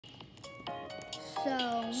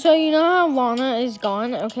So you know how Lana is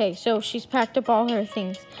gone? Okay, so she's packed up all her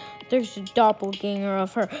things. There's a doppelganger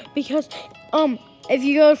of her. Because, if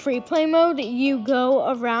you go to free play mode, you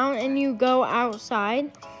go around and you go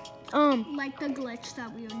outside. Like the glitch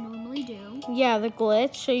that we would normally do. Yeah, the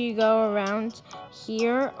glitch. So you go around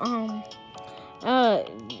here,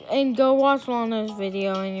 and go watch Lana's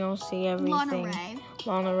video and you'll see everything.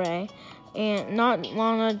 Lana Ray. And not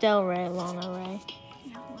Lana Del Rey, Lana Ray.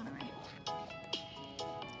 Yeah, Lana Ray.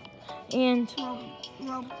 And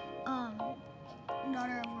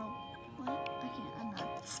daughter of what? I'm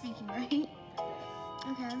not speaking right.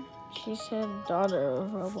 Okay. She said daughter of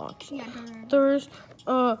Roblox. Yeah, daughter. There's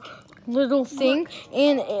a little thing,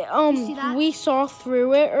 and we saw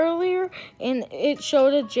through it earlier, and it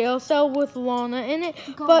showed a jail cell with Lana in it.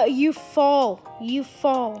 But you fall.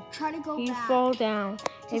 Try to go back. You fall down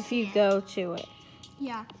if you go to it.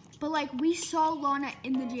 Yeah, but like we saw Lana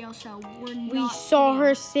in the jail cell. We saw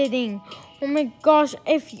her sitting. Oh my gosh!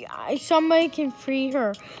 If somebody can free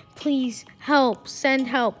her, please help. Send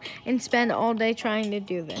help and spend all day trying to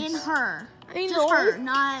do this. And her. I know. Just her,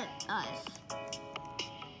 not us.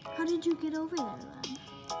 How did you get over there then?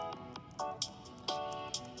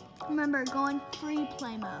 Remember, go in free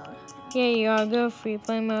play mode. Yeah, you gotta go free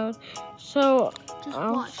play mode. So just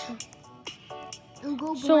watch. It'll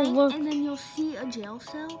go blank, look, and then you'll see a jail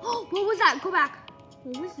cell. What was that? Go back.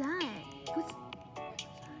 What was that?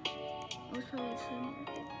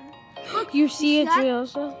 Look, you see a jail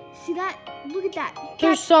cell? See that? Look at that.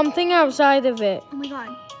 There's something outside of it. Oh my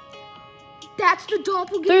god. That's the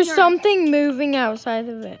doppelganger. There's something moving outside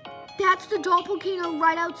of it. That's the doppelganger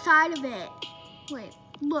right outside of it. Wait,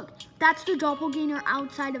 look. That's the doppelganger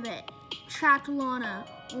outside of it. Trapped Lana.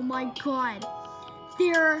 Oh my god.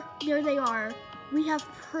 There they are. We have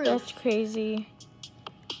proof. That's crazy.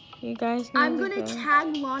 You guys need I'm gonna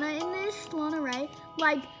tag Lana in this, Lana Ray.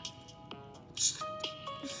 Like,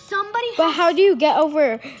 somebody But how do you get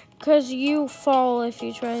over? Because you fall if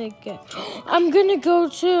you try to get... I'm gonna go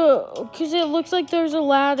to... Because it looks like there's a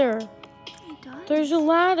ladder. It does. There's a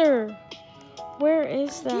ladder. Where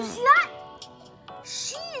is that? You see that?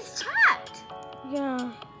 She's trapped.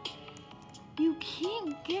 Yeah. You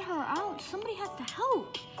can't get her out. Somebody has to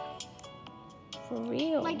help. For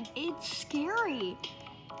real. Like, it's scary.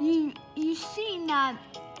 You seen that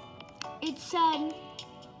it said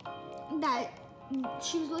that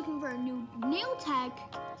she was looking for a new nail tech.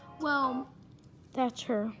 Well, that's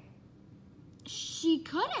her. She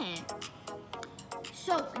couldn't.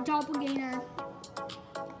 So, doppelganger,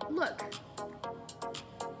 look.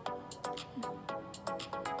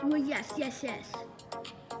 Well, yes.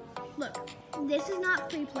 Look, this is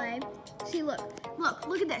not free play. See, look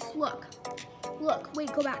at this, look,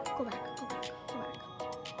 wait, go back.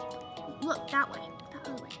 Look, that way, that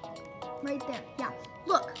other way, right there, yeah,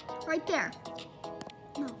 look, right there.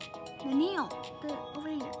 No, the nail,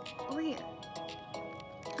 over here.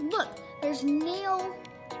 Look, there's nail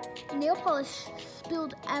polish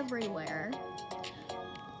spilled everywhere.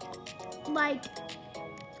 Like,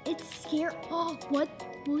 it's scary. Oh, what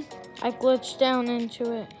was? I glitched down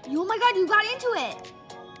into it. Oh my god, you got into it.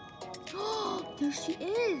 Oh, there she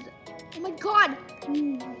is. Oh my god.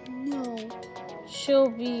 No. She'll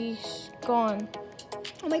be gone.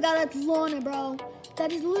 Oh my god, that's Lana, bro.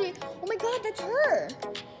 That is literally, oh my god, that's her.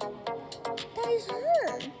 That is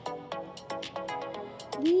her.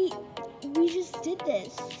 We just did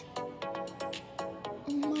this.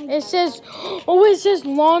 Oh my It says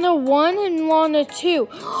Lana 1 and Lana 2.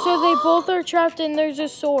 So they both are trapped and there's a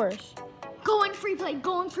source. Go in free play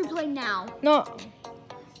now. No.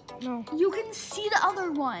 You can see the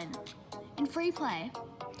other one in free play.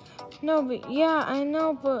 No, but yeah, I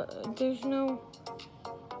know, but there's no...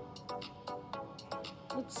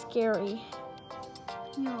 It's scary.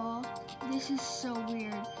 No, this is so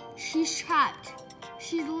weird. She's trapped.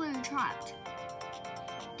 She's literally trapped.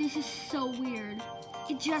 This is so weird.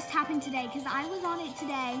 It just happened today because I was on it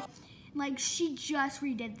today. Like, she just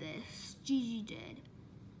redid this. Gigi did.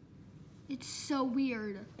 It's so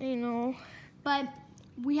weird. I know. But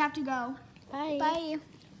we have to go. Bye. Bye.